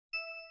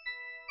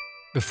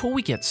Before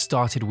we get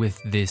started with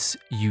this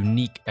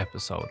unique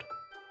episode,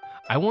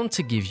 I want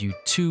to give you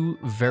two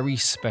very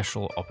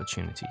special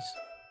opportunities.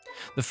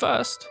 The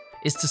first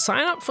is to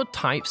sign up for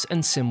Types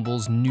and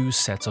Symbols' new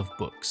set of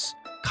books,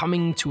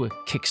 coming to a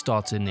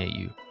Kickstarter near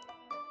you.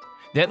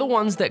 They're the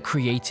ones that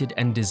created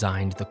and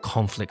designed The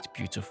Conflict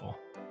Beautiful,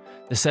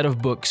 the set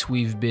of books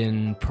we've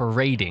been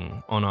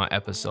parading on our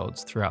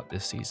episodes throughout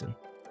this season.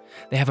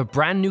 They have a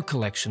brand new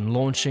collection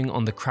launching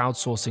on the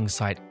crowdsourcing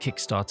site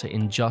Kickstarter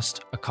in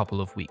just a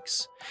couple of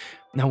weeks.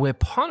 Now we're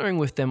partnering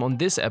with them on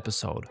this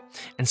episode,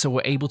 and so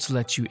we're able to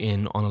let you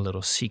in on a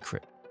little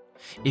secret.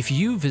 If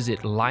you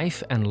visit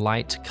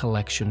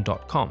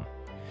lifeandlightcollection.com,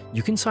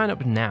 you can sign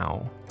up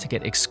now to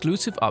get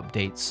exclusive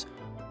updates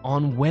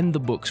on when the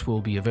books will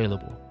be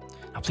available.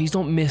 Now please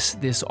don't miss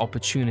this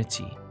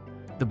opportunity.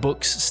 The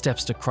books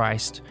Steps to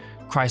Christ,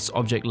 Christ's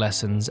Object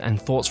Lessons, and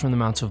Thoughts from the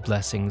Mount of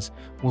Blessings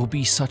will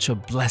be such a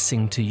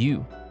blessing to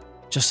you,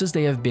 just as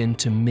they have been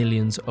to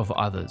millions of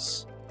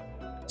others.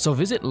 So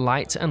visit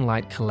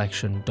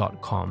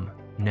lightandlightcollection.com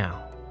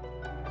now.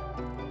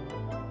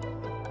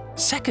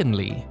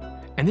 Secondly,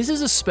 and this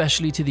is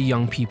especially to the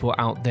young people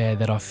out there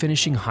that are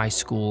finishing high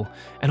school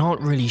and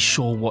aren't really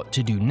sure what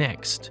to do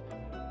next,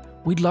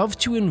 we'd love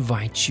to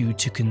invite you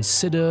to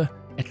consider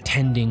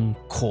attending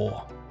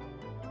CORE.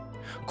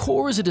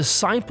 CORE is a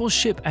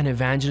discipleship and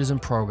evangelism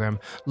program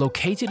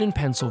located in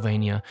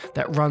Pennsylvania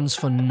that runs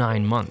for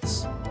 9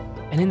 months.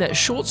 And in that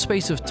short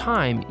space of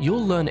time,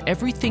 you'll learn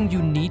everything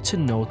you need to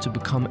know to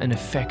become an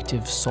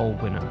effective soul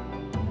winner,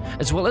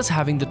 as well as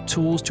having the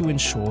tools to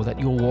ensure that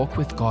your walk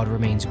with God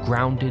remains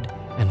grounded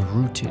and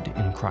rooted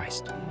in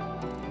Christ.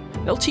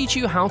 They'll teach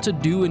you how to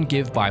do and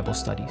give Bible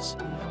studies,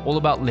 all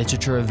about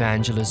literature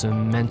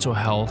evangelism, mental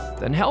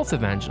health, and health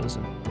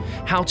evangelism,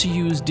 how to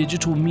use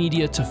digital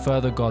media to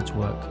further God's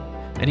work,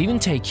 and even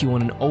take you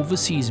on an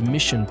overseas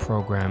mission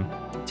program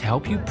to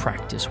help you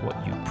practice what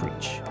you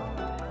preach.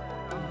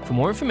 For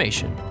more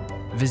information,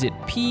 visit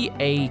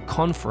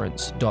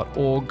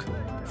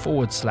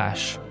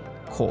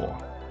paconference.org/core.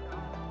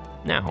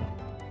 Now,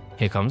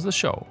 here comes the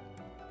show.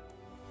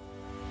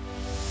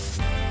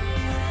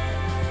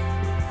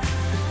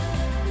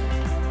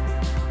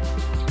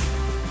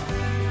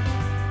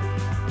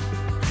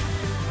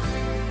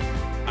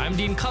 I'm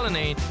Dean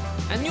Cullinane,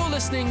 and you're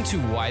listening to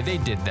Why They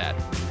Did That,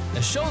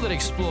 a show that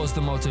explores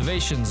the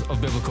motivations of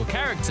biblical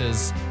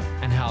characters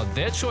and how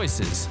their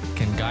choices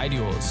can guide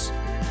yours.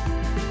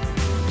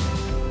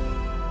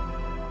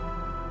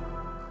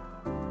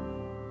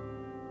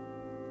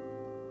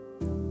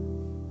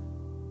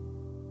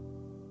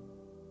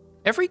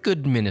 Every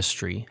good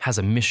ministry has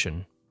a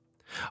mission.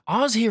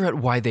 Ours here at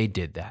Why They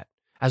Did That,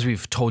 as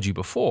we've told you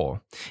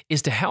before,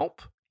 is to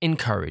help,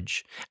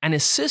 encourage, and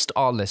assist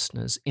our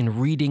listeners in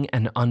reading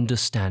and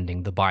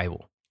understanding the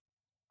Bible.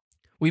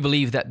 We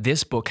believe that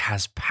this book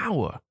has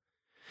power,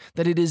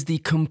 that it is the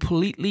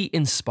completely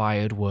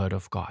inspired Word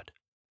of God,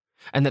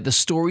 and that the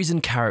stories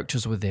and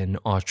characters within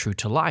are true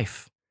to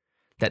life,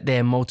 that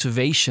their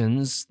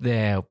motivations,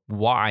 their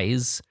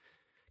whys,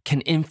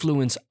 can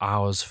influence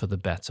ours for the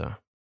better.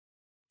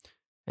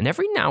 And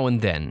every now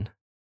and then,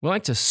 we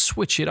like to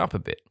switch it up a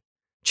bit,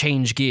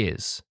 change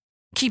gears,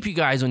 keep you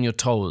guys on your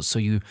toes so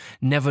you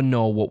never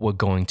know what we're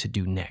going to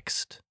do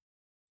next.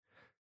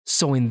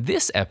 So in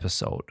this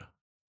episode,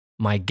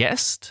 my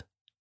guest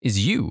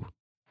is you.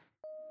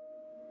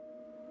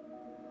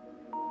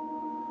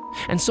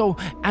 And so,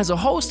 as a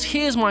host,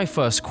 here's my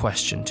first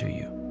question to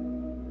you.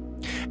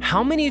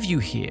 How many of you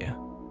here,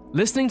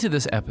 listening to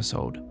this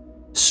episode,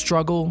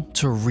 struggle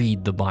to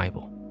read the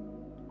Bible?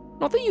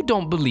 Not that you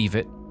don't believe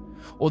it,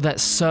 or that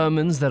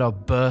sermons that are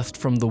birthed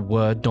from the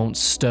Word don't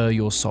stir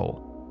your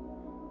soul,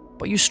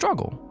 but you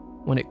struggle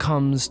when it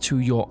comes to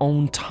your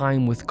own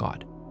time with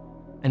God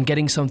and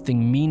getting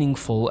something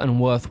meaningful and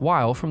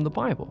worthwhile from the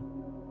Bible.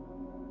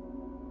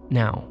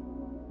 Now,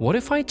 what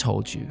if I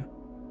told you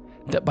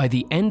that by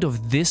the end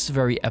of this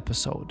very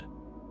episode,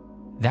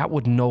 that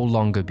would no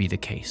longer be the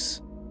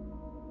case?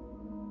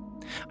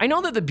 I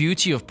know that the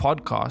beauty of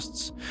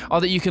podcasts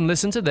are that you can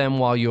listen to them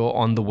while you're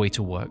on the way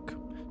to work,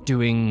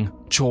 doing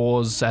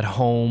chores at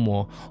home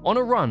or on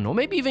a run, or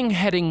maybe even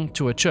heading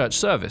to a church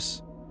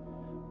service.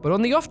 But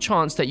on the off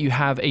chance that you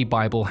have a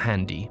Bible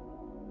handy,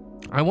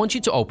 I want you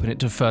to open it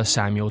to 1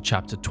 Samuel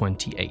chapter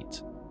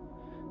 28.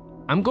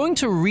 I'm going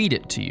to read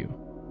it to you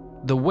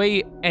the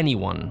way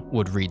anyone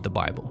would read the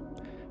Bible.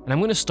 And I'm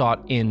going to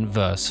start in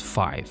verse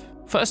 5.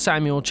 1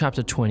 Samuel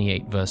chapter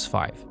 28, verse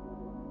 5.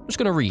 I'm just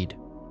going to read.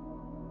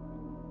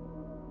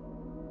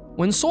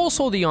 When Saul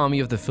saw the army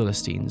of the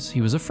Philistines,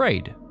 he was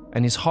afraid,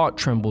 and his heart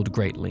trembled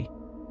greatly.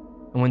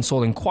 And when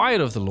Saul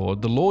inquired of the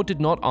Lord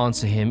did not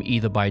answer him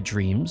either by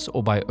dreams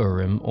or by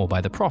Urim or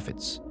by the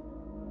prophets.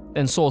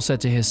 Then Saul said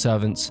to his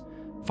servants,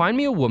 "Find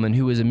me a woman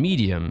who is a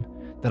medium,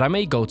 that I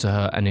may go to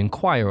her and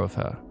inquire of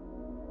her."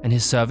 And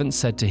his servants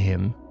said to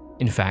him,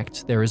 "In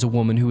fact, there is a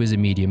woman who is a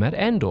medium at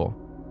Endor."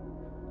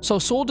 So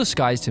Saul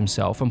disguised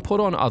himself and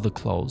put on other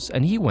clothes,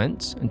 and he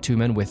went, and 2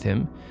 men with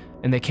him,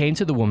 and they came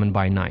to the woman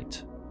by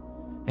night.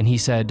 And he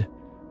said,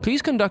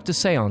 Please conduct a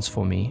seance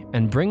for me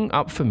and bring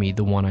up for me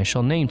the one I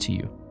shall name to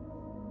you."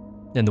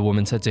 Then the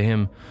woman said to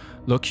him,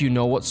 "Look, you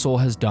know what Saul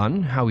has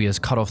done, how he has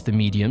cut off the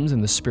mediums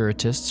and the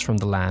spiritists from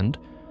the land.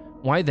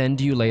 Why then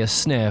do you lay a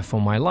snare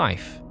for my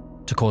life,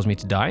 to cause me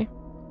to die?"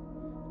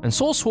 And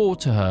Saul swore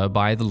to her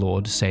by the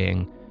Lord,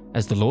 saying,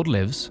 "As the Lord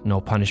lives,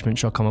 no punishment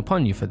shall come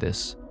upon you for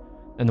this."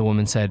 And the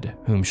woman said,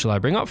 "Whom shall I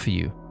bring up for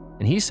you?"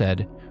 And he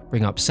said,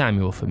 "Bring up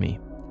Samuel for me."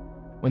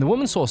 When the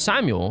woman saw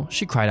Samuel,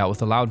 she cried out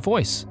with a loud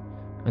voice.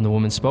 And the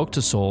woman spoke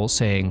to Saul,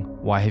 saying,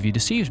 "Why have you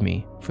deceived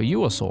me? For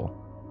you are Saul."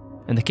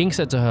 And the king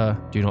said to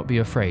her, "Do not be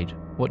afraid.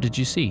 What did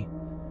you see?"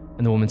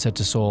 And the woman said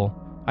to Saul,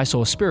 "I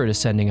saw a spirit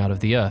ascending out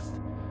of the earth."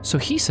 So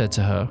he said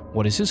to her,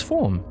 "What is his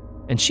form?"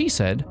 And she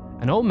said,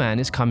 "An old man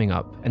is coming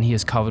up, and he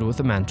is covered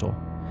with a mantle."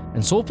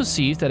 And Saul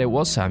perceived that it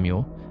was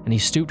Samuel, and he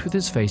stooped with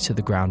his face to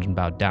the ground and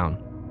bowed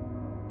down.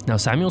 Now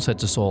Samuel said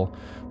to Saul,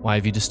 "Why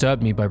have you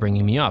disturbed me by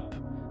bringing me up?"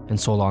 And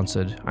Saul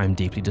answered, "I am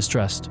deeply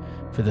distressed,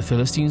 for the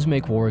Philistines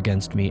make war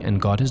against me, and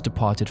God has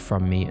departed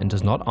from me and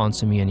does not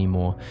answer me any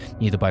more,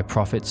 neither by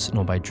prophets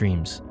nor by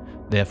dreams.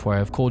 Therefore I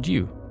have called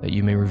you, that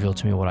you may reveal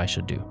to me what I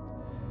should do."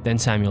 Then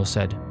Samuel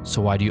said,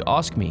 "So why do you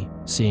ask me,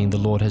 seeing the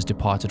Lord has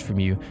departed from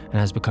you and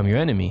has become your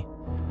enemy?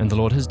 And the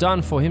Lord has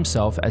done for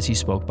himself as he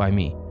spoke by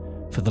me.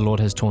 For the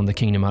Lord has torn the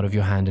kingdom out of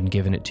your hand and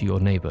given it to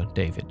your neighbor,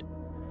 David.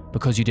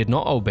 Because you did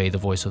not obey the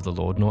voice of the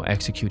Lord, nor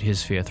execute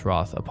his fierce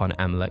wrath upon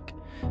Amalek,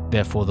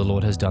 therefore the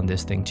Lord has done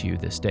this thing to you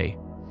this day.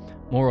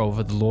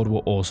 Moreover, the Lord will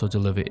also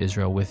deliver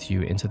Israel with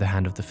you into the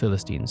hand of the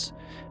Philistines,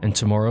 and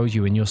tomorrow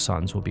you and your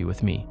sons will be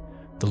with me.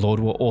 The Lord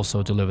will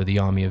also deliver the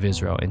army of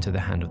Israel into the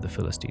hand of the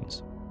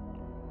Philistines."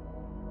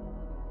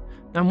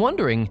 Now I'm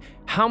wondering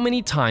how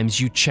many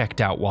times you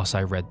checked out whilst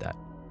I read that.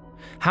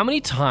 How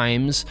many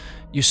times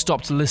you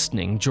stopped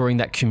listening during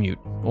that commute,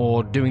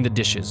 or doing the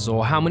dishes,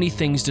 or how many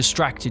things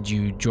distracted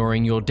you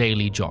during your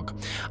daily jog.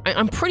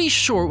 I'm pretty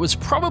sure it was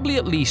probably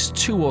at least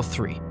 2 or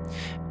 3.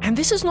 And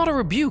this is not a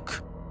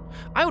rebuke.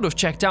 I would have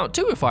checked out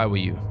too if I were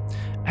you.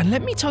 And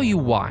let me tell you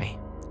why.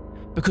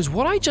 Because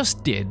what I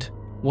just did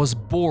was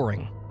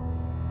boring.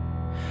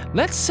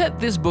 Let's set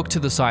this book to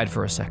the side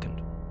for a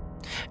second.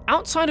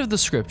 Outside of the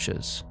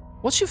scriptures,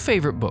 what's your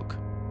favorite book?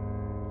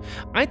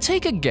 I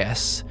take a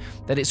guess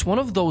that it's one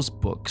of those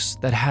books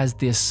that has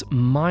this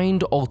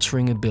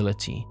mind-altering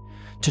ability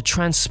to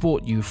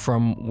transport you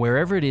from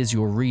wherever it is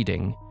you're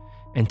reading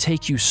and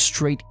take you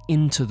straight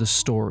into the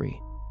story,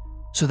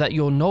 so that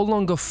you're no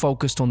longer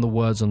focused on the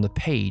words on the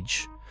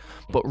page,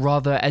 but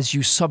rather as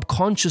you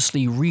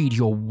subconsciously read,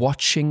 you're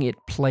watching it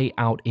play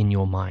out in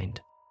your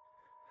mind.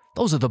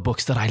 Those are the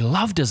books that I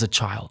loved as a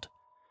child,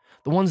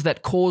 the ones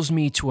that caused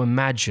me to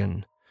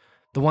imagine,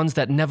 the ones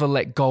that never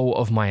let go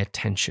of my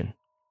attention.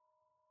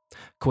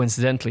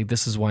 Coincidentally,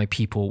 this is why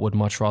people would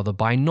much rather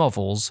buy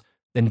novels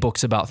than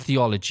books about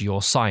theology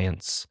or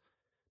science,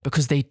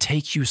 because they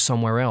take you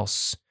somewhere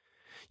else.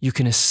 You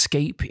can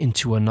escape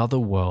into another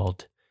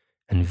world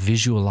and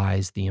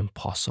visualize the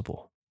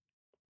impossible.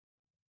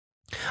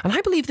 And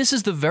I believe this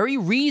is the very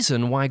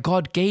reason why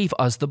God gave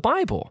us the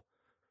Bible.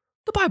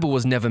 The Bible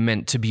was never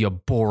meant to be a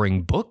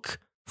boring book.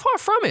 Far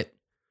from it.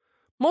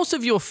 Most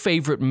of your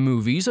favorite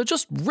movies are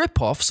just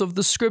rip-offs of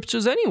the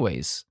scriptures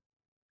anyways.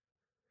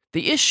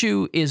 The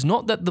issue is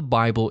not that the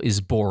Bible is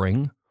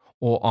boring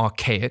or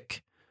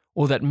archaic,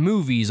 or that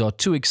movies are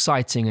too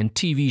exciting and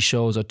TV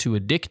shows are too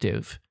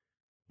addictive.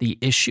 The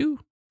issue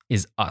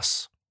is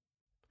us.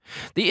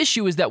 The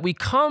issue is that we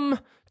come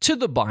to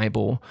the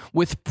Bible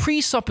with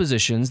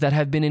presuppositions that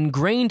have been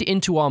ingrained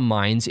into our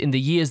minds in the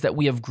years that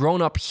we have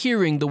grown up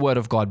hearing the word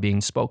of God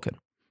being spoken.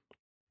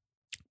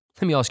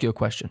 Let me ask you a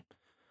question.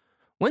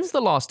 When's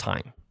the last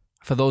time,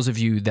 for those of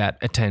you that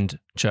attend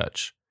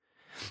church,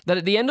 that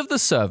at the end of the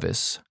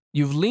service,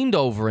 you've leaned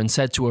over and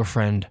said to a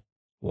friend,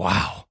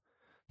 "Wow,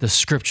 the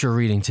scripture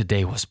reading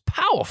today was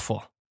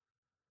powerful"?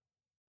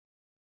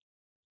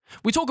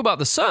 We talk about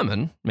the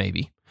sermon,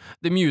 maybe,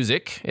 the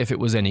music, if it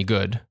was any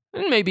good,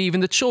 and maybe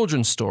even the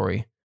children's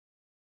story.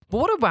 But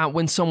what about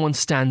when someone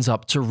stands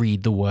up to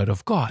read the word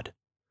of God?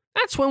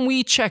 That's when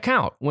we check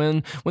out,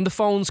 when the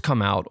phones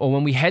come out, or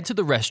when we head to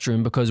the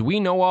restroom because we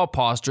know our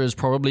pastor is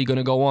probably going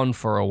to go on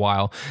for a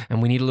while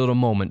and we need a little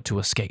moment to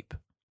escape.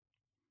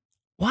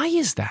 Why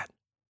is that?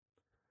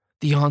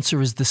 The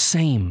answer is the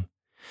same,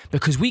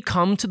 because we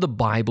come to the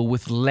Bible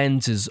with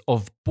lenses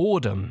of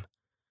boredom.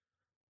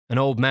 An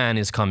old man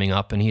is coming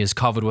up and he is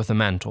covered with a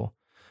mantle,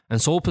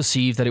 and Saul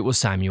perceived that it was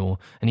Samuel,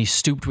 and he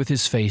stooped with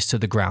his face to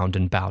the ground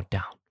and bowed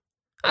down.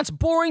 That's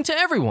boring to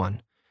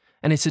everyone,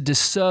 and it's a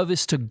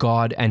disservice to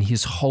God and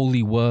his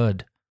holy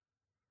word.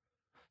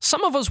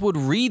 Some of us would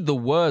read the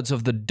words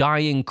of the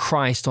dying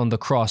Christ on the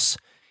cross,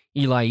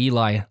 "Eli,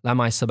 Eli,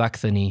 lama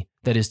sabachthani,"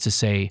 that is to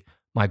say,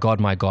 my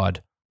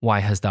God, why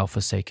hast thou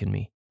forsaken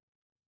me?"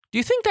 Do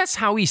you think that's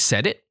how he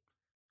said it?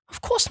 Of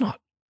course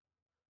not.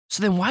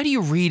 So then why do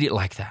you read it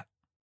like that?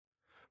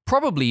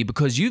 Probably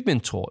because you've been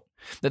taught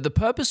that the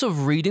purpose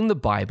of reading the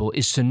Bible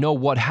is to know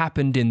what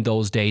happened in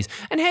those days,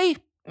 and hey,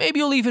 maybe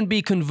you'll even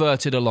be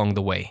converted along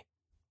the way.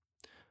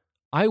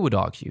 I would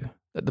argue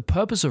that the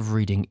purpose of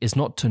reading is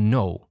not to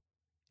know,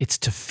 it's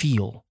to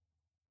feel.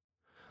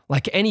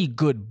 Like any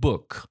good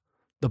book,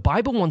 the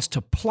Bible wants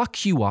to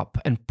pluck you up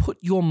and put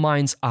your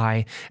mind's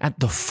eye at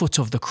the foot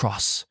of the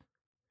cross.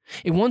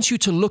 It wants you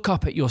to look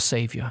up at your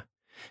Savior,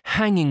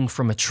 hanging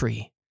from a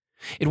tree.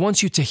 It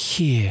wants you to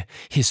hear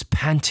his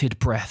panted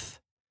breath,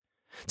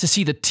 to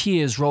see the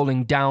tears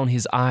rolling down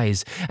his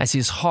eyes as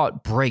his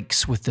heart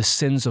breaks with the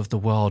sins of the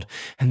world.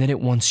 And then it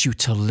wants you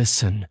to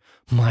listen.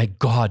 My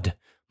God,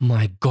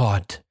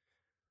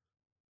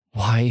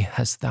 why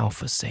hast thou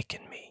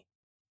forsaken me?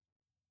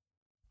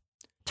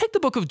 Take the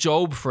book of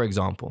Job, for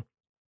example.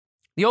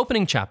 The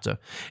opening chapter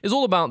is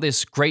all about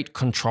this great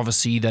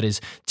controversy that is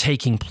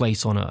taking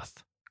place on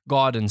earth.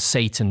 God and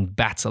Satan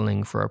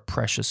battling for a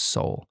precious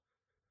soul.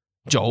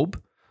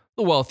 Job,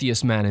 the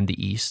wealthiest man in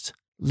the East,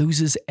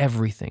 loses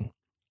everything.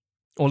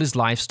 All his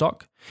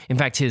livestock, in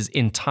fact his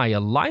entire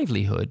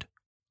livelihood,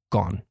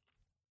 gone.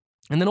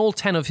 And then all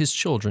 10 of his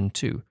children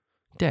too,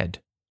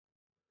 dead.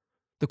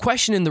 The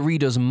question in the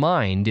reader's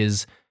mind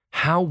is,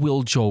 how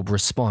will Job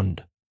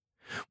respond?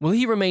 Will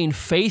he remain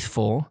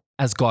faithful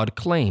as God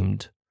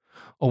claimed,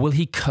 or will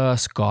he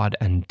curse God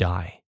and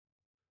die?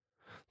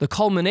 The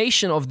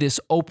culmination of this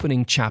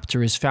opening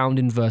chapter is found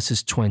in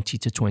verses 20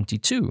 to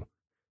 22.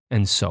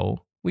 And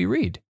so we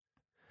read,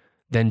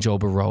 Then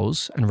Job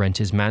arose and rent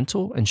his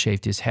mantle and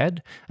shaved his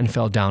head and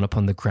fell down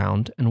upon the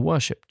ground and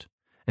worshipped,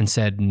 and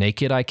said,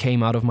 Naked I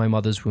came out of my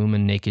mother's womb,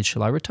 and naked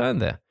shall I return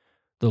there.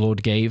 The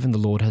Lord gave, and the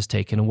Lord has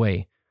taken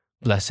away.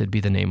 Blessed be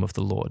the name of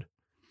the Lord.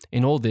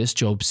 In all this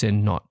Job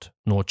sinned not,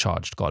 nor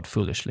charged God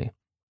foolishly.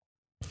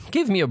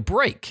 Give me a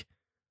break.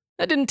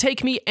 That didn't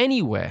take me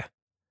anywhere.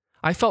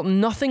 I felt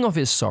nothing of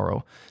his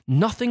sorrow,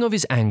 nothing of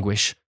his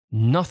anguish,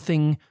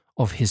 nothing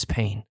of his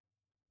pain.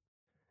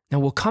 Now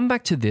we'll come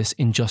back to this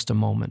in just a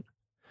moment.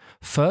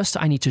 First,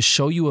 I need to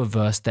show you a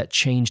verse that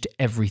changed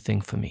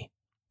everything for me.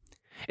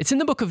 It's in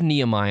the book of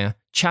Nehemiah,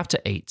 chapter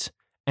 8,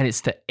 and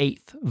it's the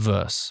 8th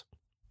verse.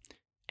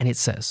 And it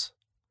says,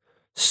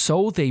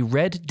 So they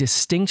read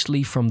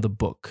distinctly from the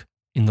book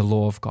in the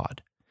law of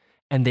God,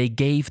 and they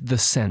gave the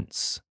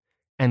sense,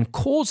 and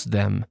caused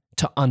them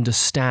to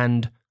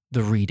understand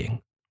the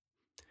reading.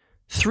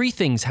 3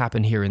 things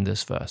happen here in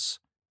this verse.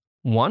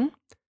 1,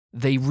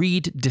 they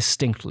read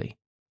distinctly.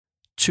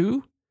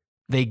 2,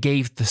 they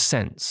gave the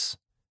sense.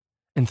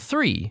 And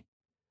 3,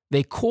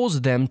 they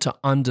caused them to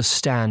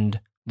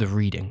understand the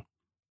reading.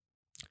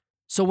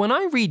 So when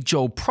I read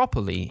Job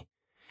properly,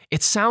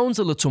 it sounds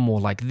a little more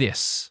like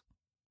this.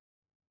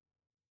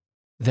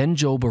 Then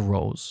Job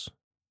arose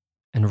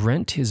and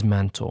rent his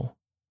mantle,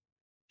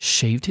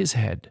 shaved his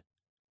head,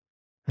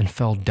 and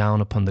fell down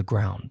upon the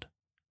ground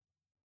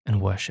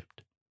and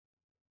worshipped.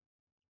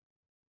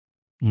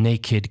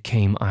 Naked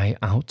came I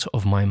out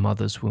of my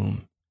mother's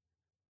womb,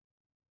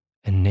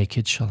 and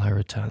naked shall I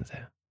return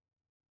there.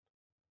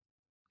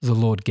 The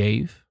Lord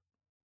gave,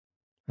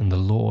 and the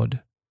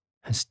Lord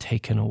has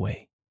taken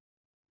away.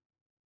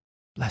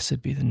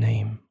 Blessed be the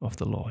name of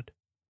the Lord.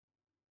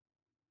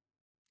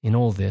 In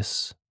all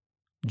this,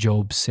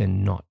 Job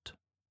sinned not,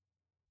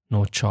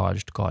 nor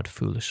charged God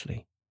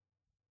foolishly.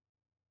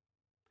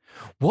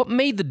 What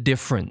made the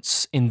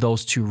difference in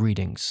those 2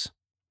 readings?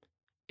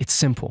 It's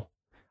simple.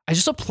 I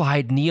just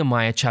applied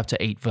Nehemiah chapter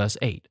 8, verse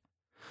 8.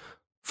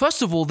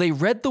 First of all, they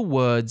read the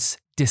words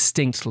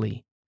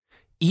distinctly.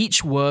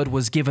 Each word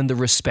was given the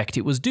respect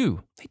it was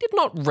due. They did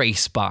not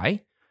race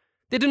by.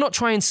 They did not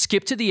try and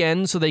skip to the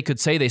end so they could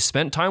say they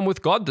spent time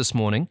with God this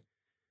morning.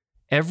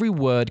 Every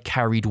word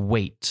carried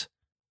weight.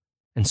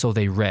 And so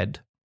they read,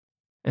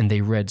 and they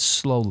read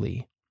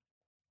slowly.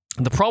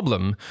 The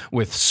problem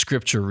with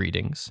scripture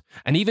readings,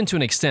 and even to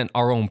an extent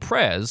our own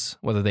prayers,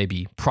 whether they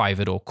be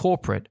private or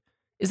corporate,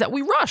 is that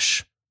we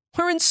rush.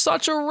 We're in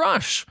such a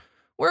rush.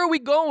 Where are we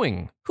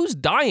going? Who's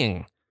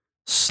dying?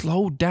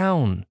 Slow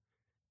down.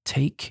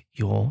 Take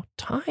your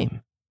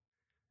time.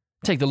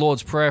 Take the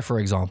Lord's Prayer, for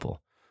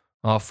example.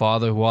 Our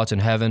Father who art in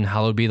heaven,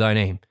 hallowed be thy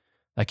name.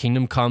 Thy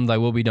kingdom come, thy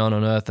will be done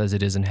on earth as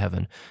it is in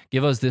heaven.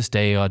 Give us this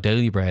day our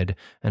daily bread,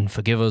 and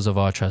forgive us of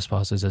our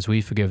trespasses as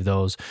we forgive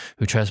those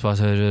who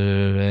trespass.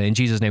 In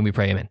Jesus' name we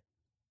pray, amen.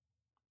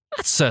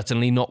 That's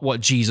certainly not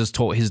what Jesus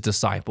taught his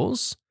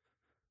disciples.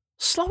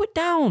 Slow it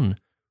down.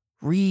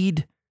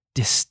 Read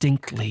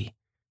distinctly.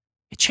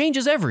 It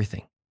changes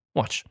everything.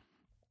 Watch.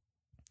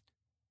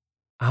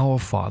 Our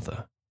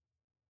Father,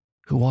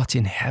 who art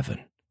in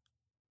heaven,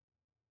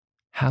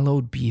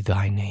 hallowed be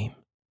thy name.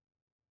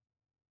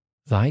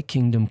 Thy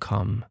kingdom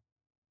come,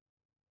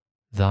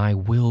 thy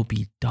will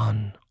be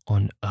done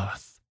on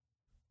earth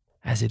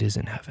as it is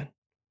in heaven.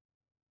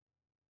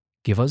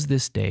 Give us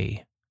this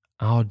day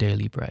our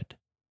daily bread,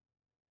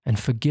 and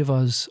forgive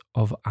us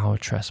of our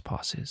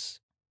trespasses,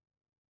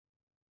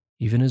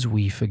 even as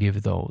we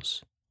forgive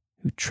those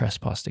who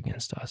trespass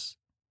against us.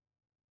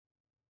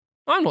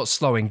 I'm not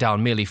slowing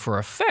down merely for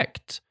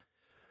effect.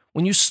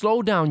 When you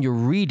slow down your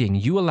reading,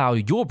 you allow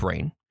your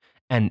brain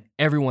and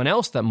everyone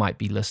else that might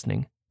be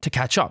listening to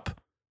catch up.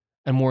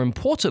 And more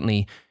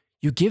importantly,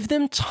 you give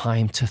them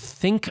time to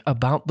think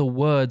about the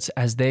words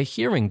as they're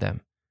hearing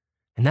them.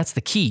 And that's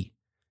the key.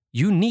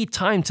 You need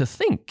time to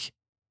think.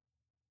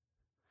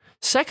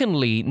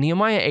 Secondly,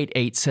 Nehemiah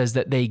 8:8 says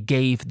that they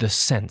gave the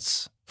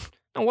sense.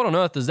 Now, what on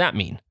earth does that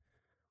mean?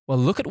 Well,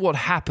 look at what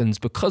happens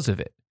because of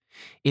it.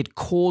 It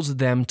caused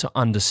them to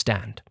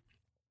understand.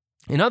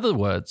 In other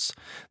words,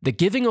 the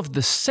giving of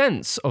the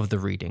sense of the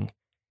reading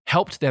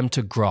helped them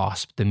to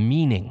grasp the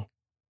meaning.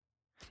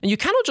 And you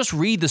cannot just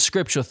read the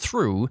scripture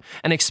through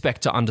and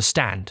expect to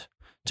understand,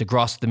 to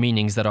grasp the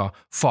meanings that are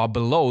far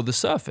below the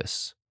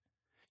surface.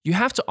 You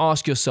have to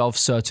ask yourself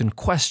certain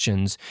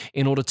questions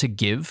in order to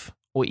give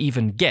or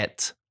even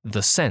get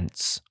the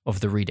sense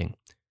of the reading.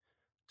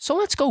 So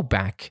let's go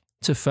back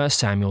to 1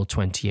 Samuel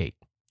 28.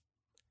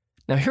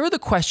 Now, here are the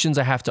questions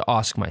I have to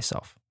ask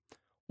myself.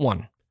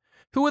 1.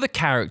 Who are the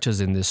characters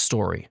in this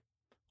story?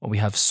 Well, we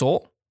have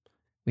Saul,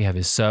 we have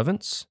his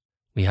servants,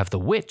 we have the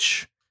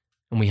witch,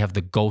 and we have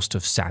the ghost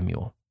of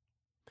Samuel.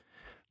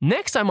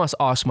 Next, I must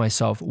ask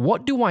myself,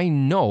 what do I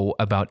know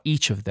about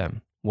each of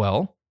them?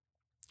 Well,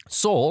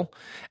 Saul,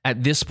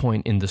 at this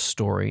point in the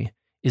story,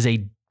 is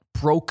a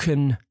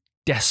broken,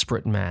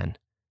 desperate man.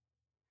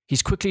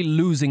 He's quickly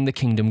losing the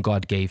kingdom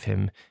God gave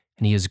him,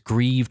 and he has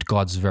grieved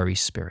God's very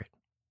spirit.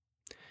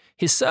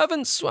 His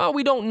servants, well,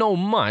 we don't know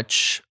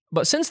much,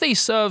 but since they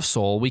serve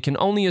Saul, we can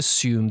only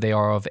assume they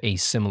are of a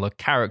similar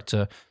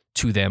character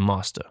to their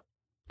master.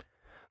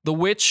 The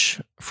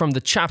witch, from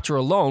the chapter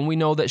alone, we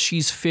know that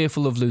she's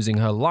fearful of losing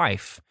her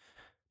life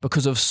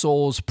because of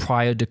Saul's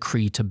prior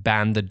decree to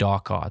ban the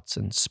dark arts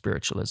and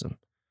spiritualism.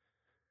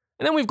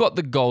 And then we've got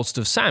the ghost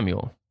of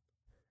Samuel.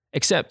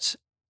 Except,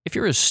 if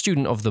you're a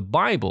student of the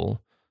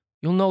Bible,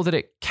 you'll know that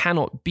it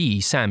cannot be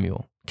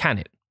Samuel, can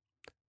it?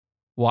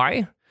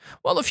 Why?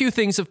 Well, a few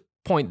things have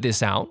point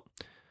this out.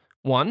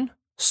 1,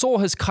 Saul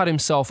has cut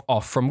himself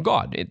off from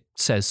God. It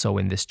says so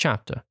in this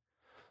chapter.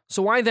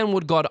 So why then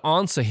would God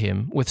answer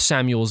him with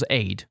Samuel's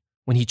aid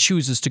when he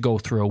chooses to go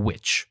through a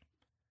witch?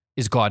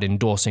 Is God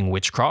endorsing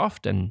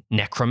witchcraft and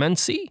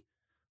necromancy?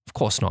 Of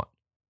course not.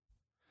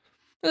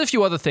 There's a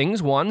few other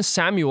things. 1,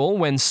 Samuel,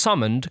 when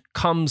summoned,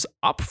 comes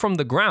up from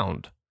the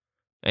ground.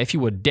 If he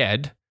were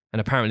dead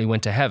and apparently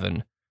went to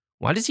heaven,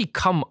 why does he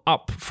come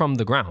up from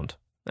the ground?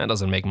 That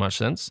doesn't make much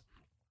sense.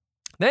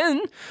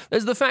 Then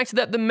there's the fact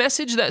that the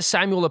message that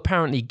Samuel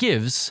apparently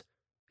gives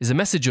is a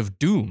message of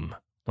doom,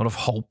 not of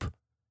hope.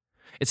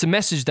 It's a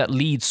message that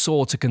leads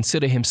Saul to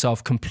consider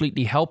himself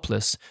completely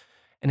helpless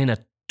and in a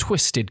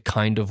twisted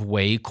kind of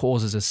way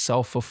causes a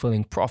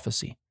self-fulfilling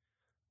prophecy,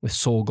 with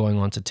Saul going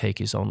on to take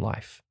his own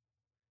life.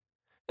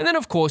 And then,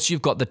 of course,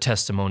 you've got the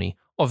testimony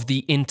of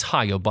the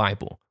entire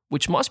Bible,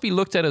 which must be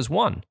looked at as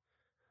one.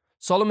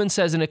 Solomon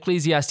says in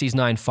Ecclesiastes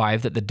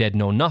 9:5 that the dead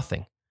know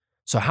nothing.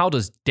 So how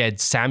does dead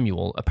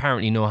Samuel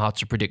apparently know how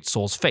to predict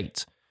Saul's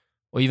fate,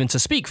 or even to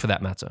speak for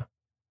that matter?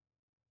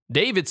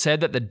 David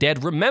said that the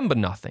dead remember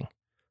nothing.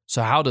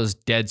 So how does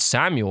dead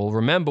Samuel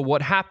remember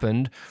what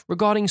happened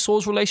regarding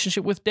Saul's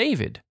relationship with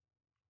David?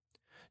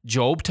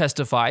 Job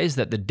testifies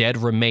that the dead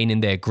remain in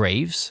their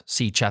graves.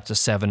 See chapter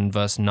 7,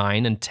 verse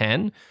 9 and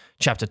 10,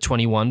 chapter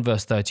 21,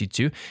 verse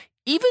 32.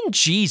 Even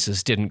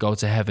Jesus didn't go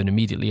to heaven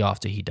immediately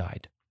after he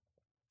died.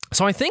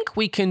 So I think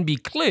we can be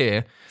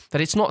clear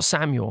that it's not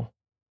Samuel,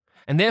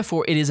 and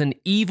therefore it is an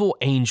evil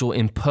angel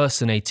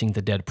impersonating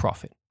the dead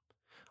prophet.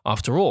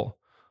 After all,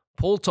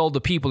 Paul told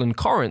the people in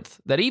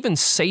Corinth that even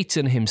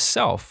Satan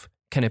himself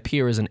can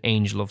appear as an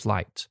angel of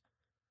light.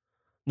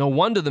 No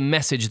wonder the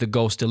message the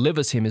ghost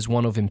delivers him is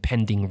one of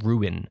impending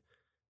ruin,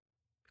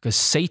 because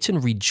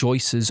Satan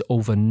rejoices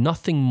over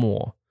nothing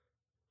more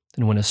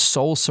than when a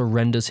soul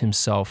surrenders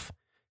himself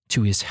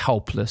to his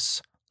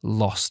helpless,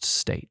 lost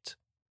state.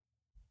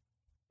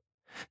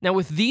 Now,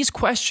 with these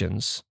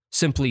questions,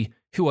 simply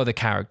who are the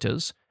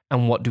characters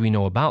and what do we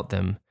know about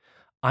them,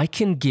 I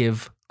can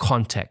give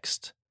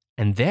context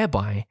and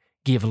thereby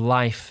give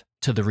life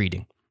to the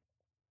reading.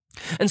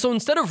 And so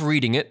instead of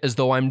reading it as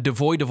though I'm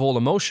devoid of all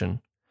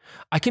emotion,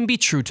 I can be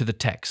true to the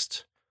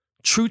text,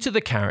 true to the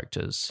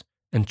characters,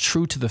 and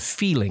true to the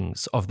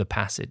feelings of the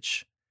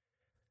passage.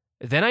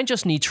 Then I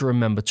just need to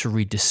remember to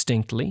read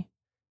distinctly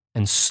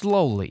and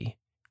slowly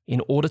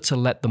in order to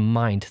let the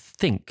mind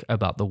think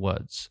about the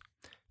words.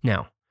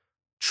 Now,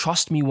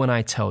 trust me when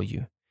I tell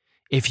you,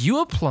 if you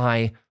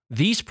apply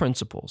these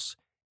principles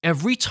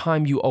every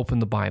time you open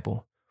the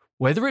Bible,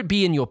 whether it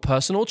be in your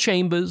personal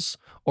chambers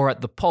or at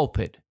the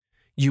pulpit,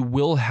 you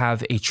will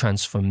have a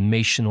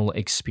transformational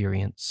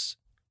experience.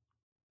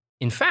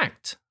 In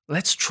fact,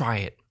 let's try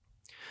it.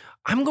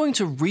 I'm going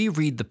to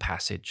reread the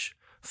passage,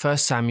 1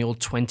 Samuel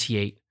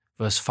 28,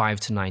 verse 5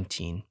 to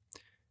 19,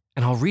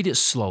 and I'll read it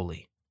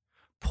slowly,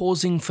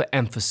 pausing for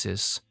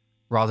emphasis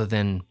rather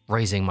than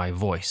raising my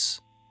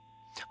voice.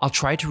 I'll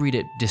try to read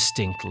it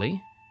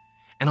distinctly,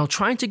 and I'll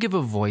try to give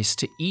a voice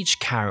to each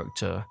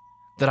character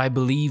that I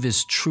believe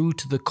is true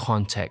to the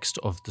context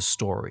of the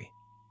story.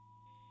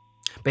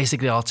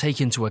 Basically, I'll take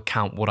into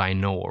account what I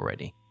know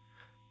already.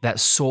 That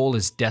Saul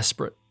is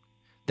desperate,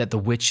 that the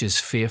witch is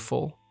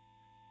fearful,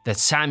 that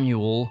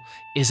Samuel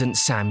isn't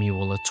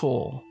Samuel at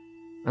all.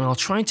 And I'll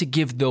try to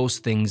give those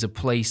things a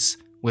place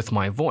with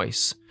my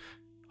voice.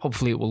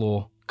 Hopefully it will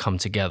all come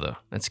together.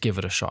 Let's give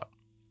it a shot.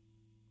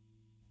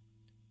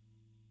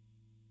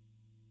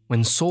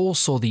 When Saul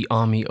saw the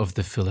army of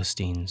the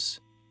Philistines,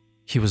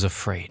 he was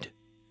afraid,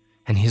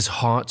 and his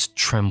heart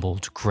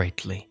trembled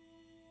greatly.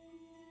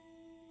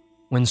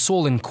 When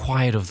Saul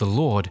inquired of the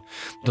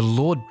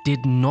Lord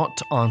did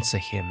not answer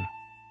him,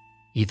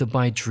 either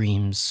by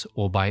dreams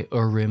or by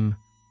Urim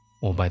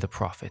or by the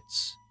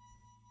prophets.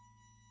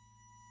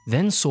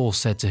 Then Saul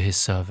said to his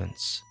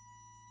servants,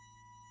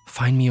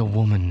 "Find me a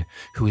woman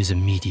who is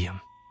a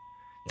medium,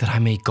 that I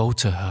may go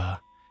to her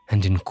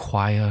and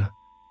inquire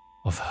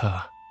of her."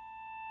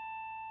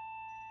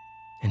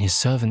 And his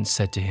servants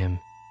said to him,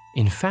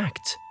 "In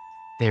fact,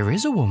 there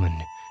is a woman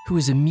who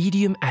is a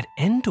medium at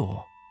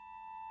Endor."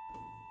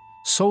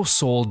 So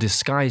Saul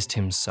disguised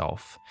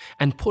himself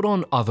and put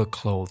on other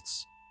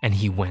clothes, and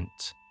he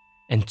went,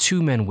 and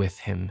 2 men with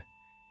him,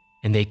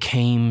 and they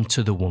came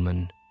to the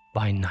woman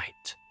by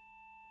night.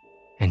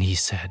 And he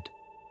said,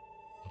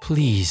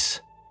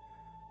 "Please,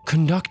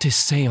 conduct a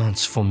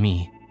séance for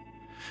me,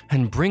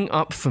 and bring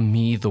up for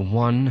me the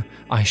one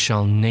I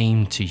shall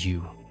name to you."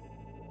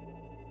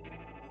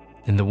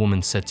 Then the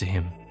woman said to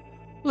him,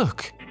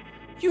 "Look,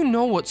 you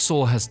know what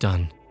Saul has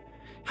done,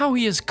 how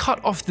he has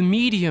cut off the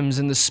mediums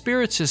and the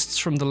spiritists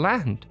from the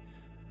land.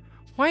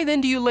 Why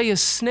then do you lay a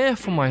snare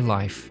for my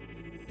life,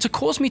 to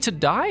cause me to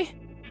die?"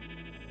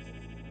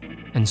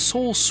 And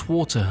Saul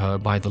swore to her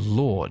by the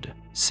Lord,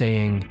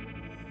 saying,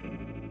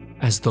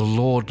 "As the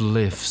Lord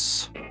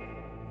lives,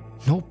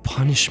 no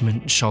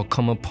punishment shall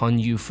come upon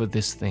you for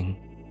this thing."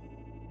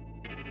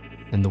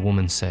 Then the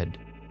woman said,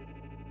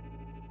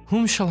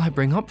 "Whom shall I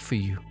bring up for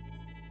you?"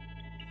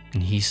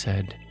 And he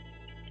said,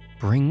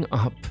 "Bring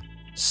up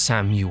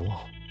Samuel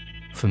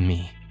for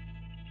me."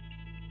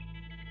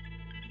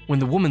 When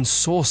the woman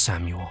saw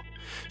Samuel,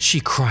 she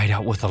cried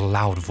out with a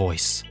loud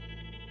voice.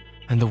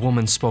 And the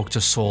woman spoke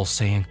to Saul,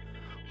 saying,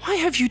 "Why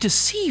have you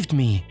deceived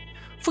me?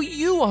 For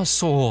you are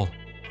Saul."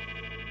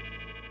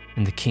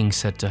 And the king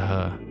said to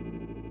her,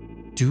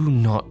 "Do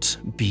not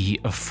be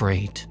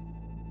afraid.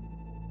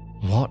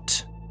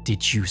 What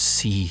did you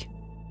see?"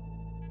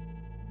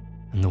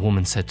 And the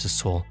woman said to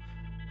Saul,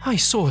 "I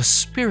saw a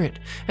spirit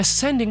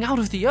ascending out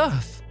of the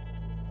earth."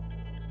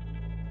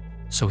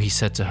 So he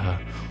said to her,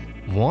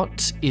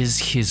 "What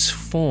is his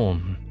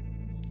form?"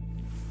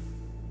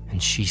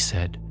 And she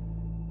said,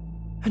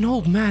 "An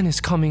old man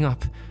is coming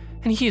up,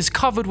 and he is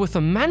covered with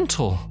a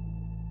mantle."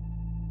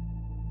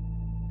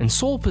 And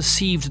Saul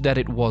perceived that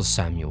it was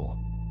Samuel,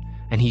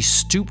 and he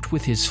stooped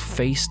with his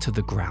face to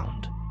the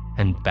ground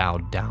and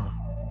bowed down.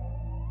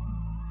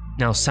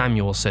 Now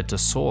Samuel said to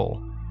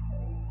Saul,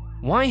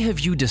 "Why have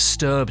you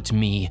disturbed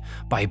me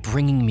by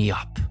bringing me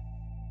up?"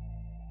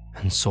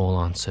 And Saul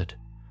answered,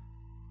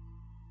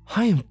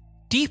 "I am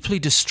deeply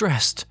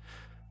distressed,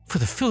 for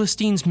the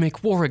Philistines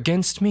make war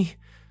against me,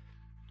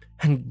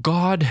 and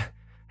God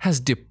has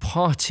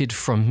departed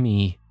from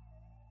me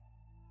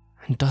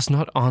and does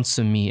not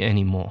answer me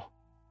anymore,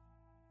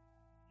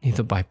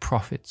 neither by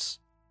prophets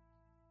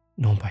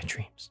nor by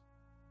dreams.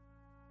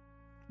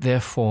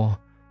 Therefore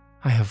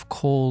I have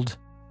called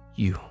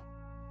you,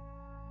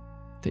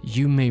 that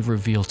you may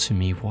reveal to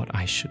me what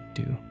I should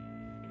do."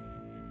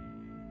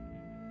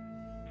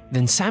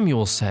 Then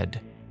Samuel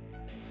said,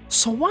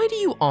 "So why do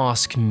you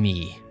ask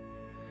me,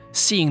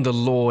 seeing the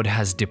Lord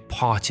has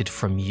departed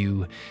from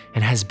you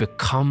and has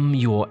become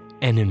your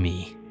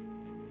enemy?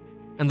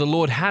 And the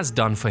Lord has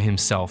done for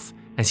himself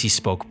as he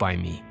spoke by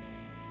me.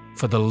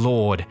 For the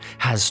Lord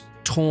has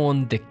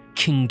torn the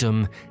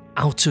kingdom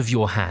out of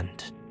your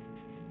hand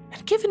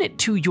and given it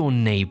to your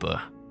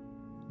neighbor,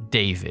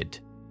 David,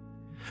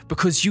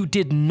 because you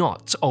did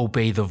not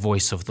obey the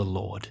voice of the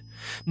Lord,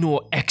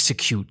 nor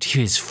execute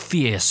his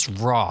fierce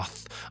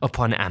wrath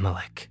upon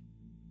Amalek.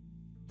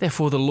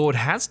 Therefore the Lord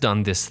has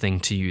done this thing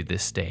to you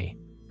this day.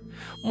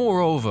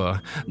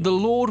 Moreover, the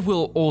Lord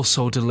will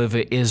also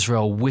deliver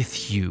Israel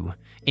with you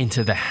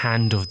into the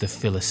hand of the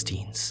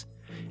Philistines.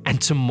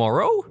 And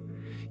tomorrow,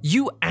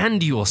 you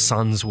and your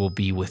sons will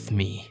be with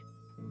me.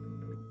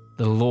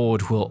 The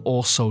Lord will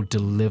also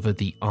deliver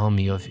the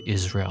army of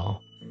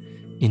Israel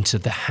into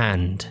the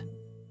hand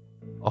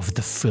of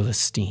the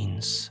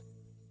Philistines."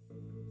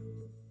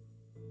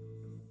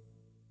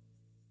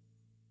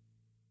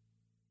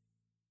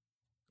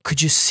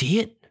 Could you see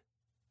it?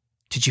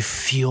 Did you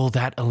feel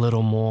that a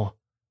little more?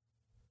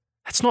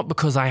 That's not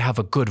because I have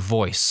a good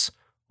voice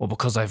or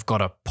because I've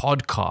got a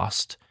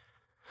podcast.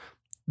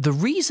 The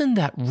reason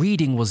that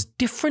reading was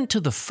different to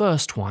the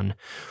first one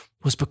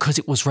was because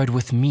it was read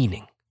with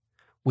meaning,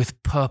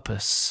 with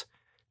purpose,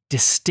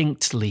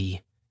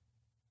 distinctly,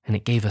 and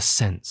it gave a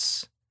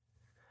sense.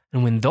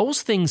 And when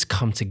those things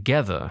come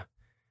together,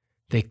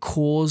 they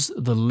cause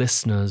the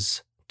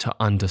listeners to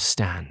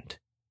understand.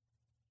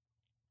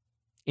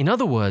 In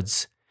other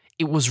words,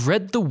 it was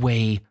read the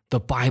way the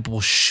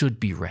Bible should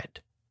be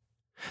read.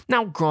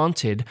 Now,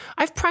 granted,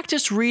 I've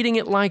practiced reading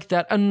it like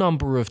that a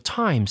number of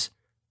times,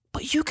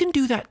 but you can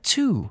do that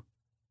too.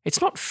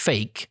 It's not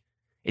fake.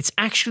 It's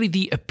actually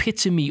the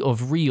epitome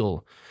of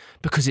real,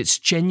 because it's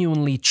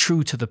genuinely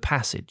true to the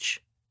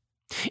passage.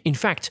 In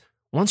fact,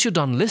 once you're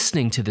done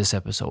listening to this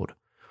episode,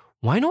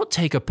 why not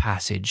take a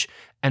passage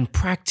and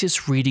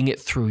practice reading it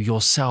through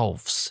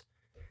yourselves,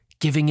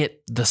 giving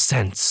it the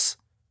sense?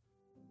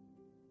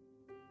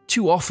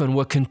 Too often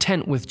we're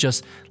content with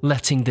just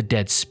letting the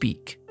dead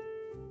speak.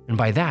 And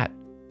by that,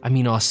 I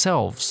mean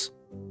ourselves,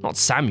 not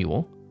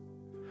Samuel.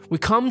 We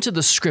come to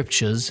the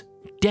scriptures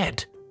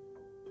dead,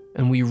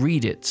 and we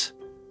read it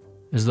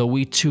as though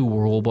we too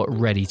were all but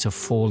ready to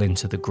fall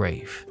into the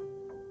grave.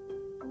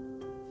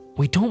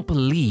 We don't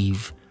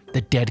believe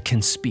the dead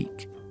can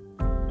speak.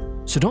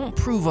 So don't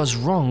prove us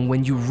wrong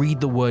when you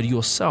read the word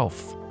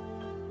yourself.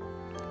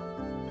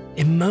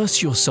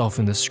 Immerse yourself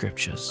in the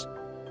scriptures.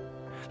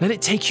 Let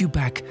it take you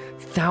back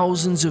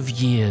thousands of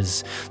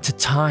years to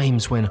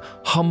times when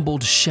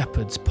humbled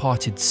shepherds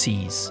parted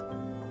seas,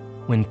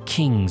 when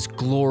kings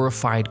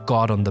glorified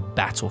God on the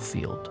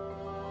battlefield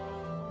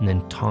and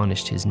then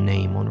tarnished his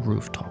name on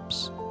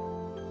rooftops,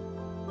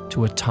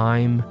 to a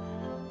time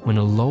when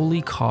a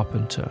lowly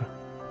carpenter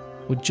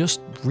would just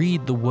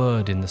read the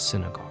word in the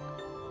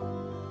synagogue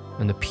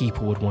and the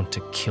people would want to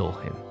kill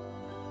him,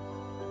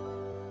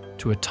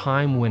 to a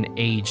time when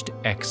aged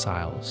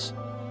exiles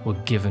were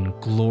given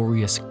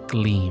glorious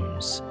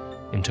gleams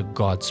into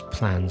God's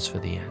plans for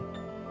the end.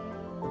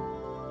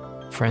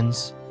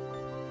 Friends,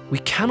 we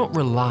cannot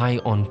rely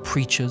on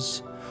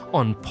preachers,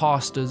 on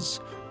pastors,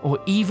 or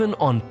even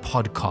on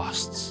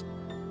podcasts.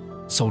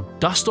 So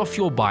dust off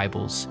your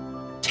Bibles,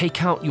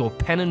 take out your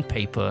pen and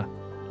paper,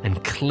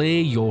 and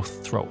clear your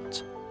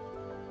throat.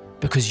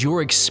 Because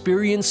your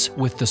experience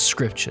with the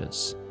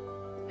scriptures,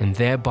 and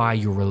thereby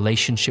your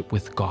relationship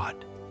with God,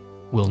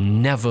 will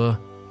never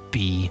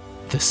be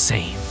the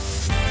same.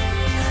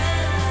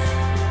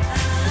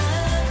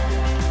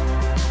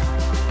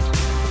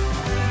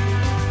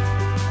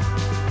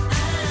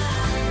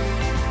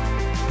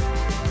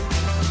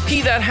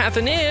 He that hath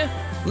an ear,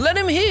 let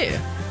him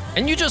hear.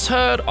 And you just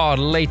heard our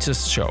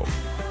latest show.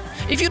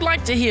 If you'd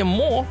like to hear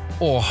more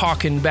or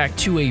hearken back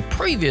to a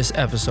previous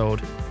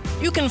episode,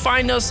 you can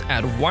find us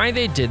at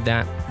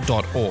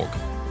whytheydidthat.org.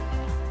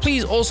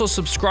 Please also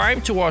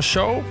subscribe to our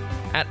show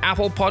at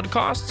Apple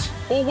Podcasts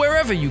or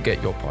wherever you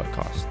get your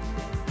podcasts.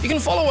 You can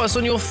follow us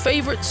on your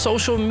favorite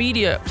social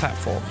media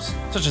platforms,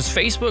 such as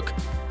Facebook,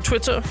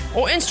 Twitter,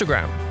 or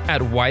Instagram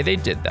at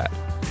whytheydidthat.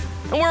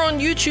 And we're on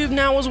YouTube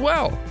now as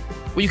well,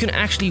 where you can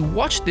actually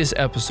watch this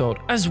episode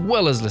as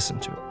well as listen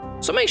to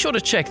it. So make sure to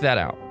check that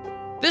out.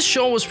 This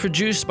show was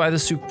produced by the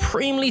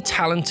supremely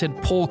talented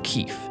Paul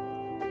Keefe,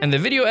 and the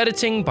video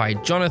editing by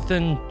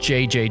Jonathan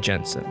J.J.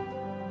 Jensen.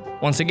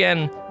 Once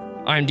again,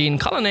 I'm Dean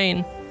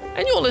Cullinane,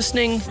 and you're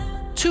listening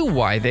to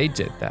Why They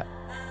Did That.